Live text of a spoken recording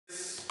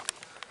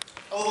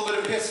a little bit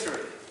of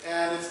history.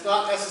 And it's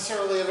not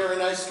necessarily a very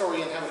nice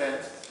story in how it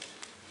ends.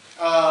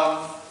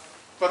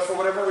 But for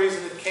whatever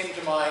reason, it came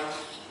to mind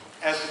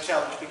as the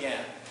challenge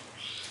began.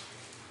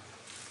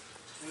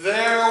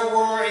 There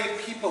were a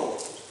people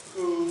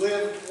who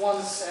lived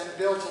once and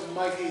built a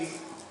mighty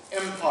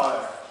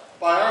empire.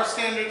 By our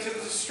standards, it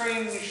was a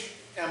strange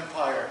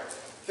empire.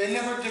 They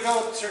never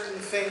developed certain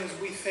things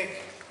we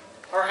think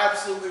are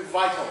absolutely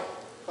vital,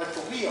 like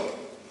the wheel.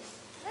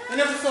 They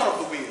never thought of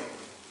the wheel.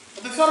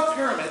 But they thought of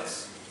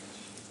pyramids,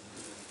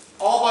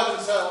 all by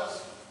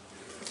themselves.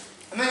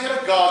 And they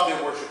had a god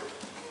they worshipped,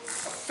 a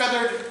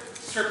feathered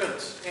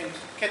serpent named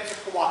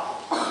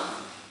Quetzalcoatl.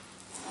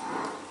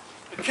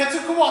 But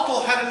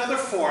Quetzalcoatl had another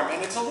form,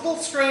 and it's a little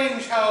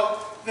strange how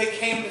they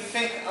came to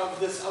think of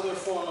this other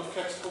form of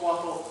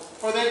Quetzalcoatl,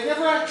 for they'd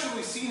never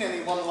actually seen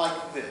anyone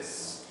like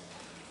this.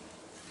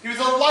 He was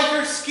a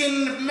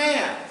lighter-skinned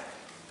man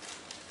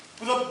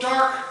with a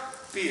dark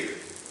beard.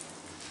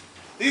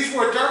 These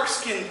were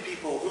dark-skinned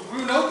people who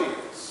grew no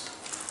beards.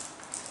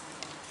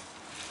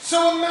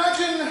 So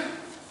imagine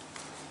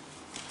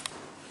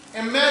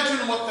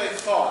what they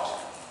thought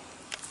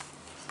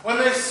when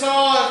they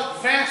saw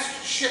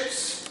vast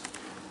ships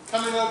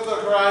coming over the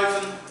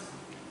horizon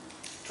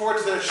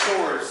towards their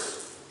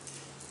shores.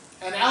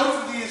 And out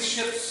of these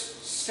ships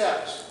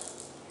stepped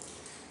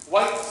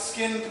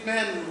white-skinned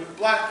men with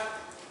black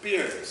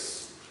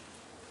beards.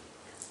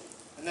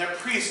 And their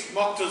priest,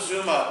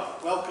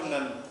 Moctezuma, welcomed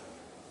them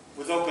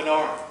with open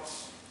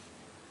arms.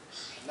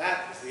 And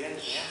that was the end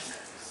of the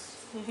Aztecs.